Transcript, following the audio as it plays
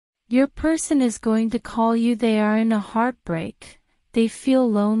Your person is going to call you. They are in a heartbreak. They feel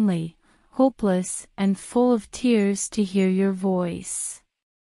lonely, hopeless, and full of tears to hear your voice.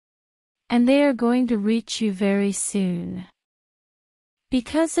 And they are going to reach you very soon.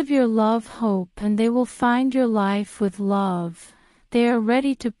 Because of your love, hope, and they will find your life with love. They are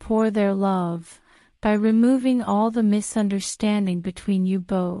ready to pour their love, by removing all the misunderstanding between you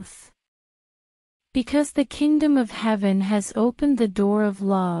both. Because the kingdom of heaven has opened the door of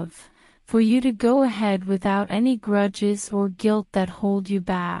love, for you to go ahead without any grudges or guilt that hold you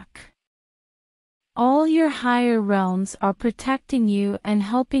back. All your higher realms are protecting you and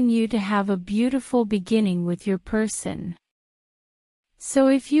helping you to have a beautiful beginning with your person. So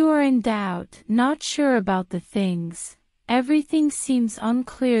if you are in doubt, not sure about the things, everything seems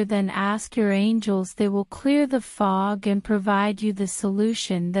unclear, then ask your angels. They will clear the fog and provide you the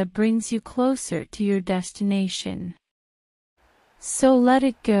solution that brings you closer to your destination. So let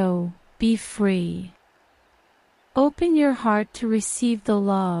it go, be free. Open your heart to receive the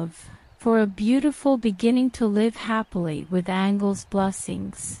love, for a beautiful beginning to live happily with Angel's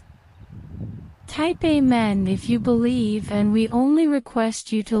blessings. Type Amen if you believe, and we only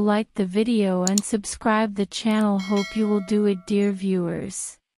request you to like the video and subscribe the channel. Hope you will do it, dear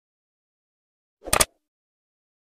viewers.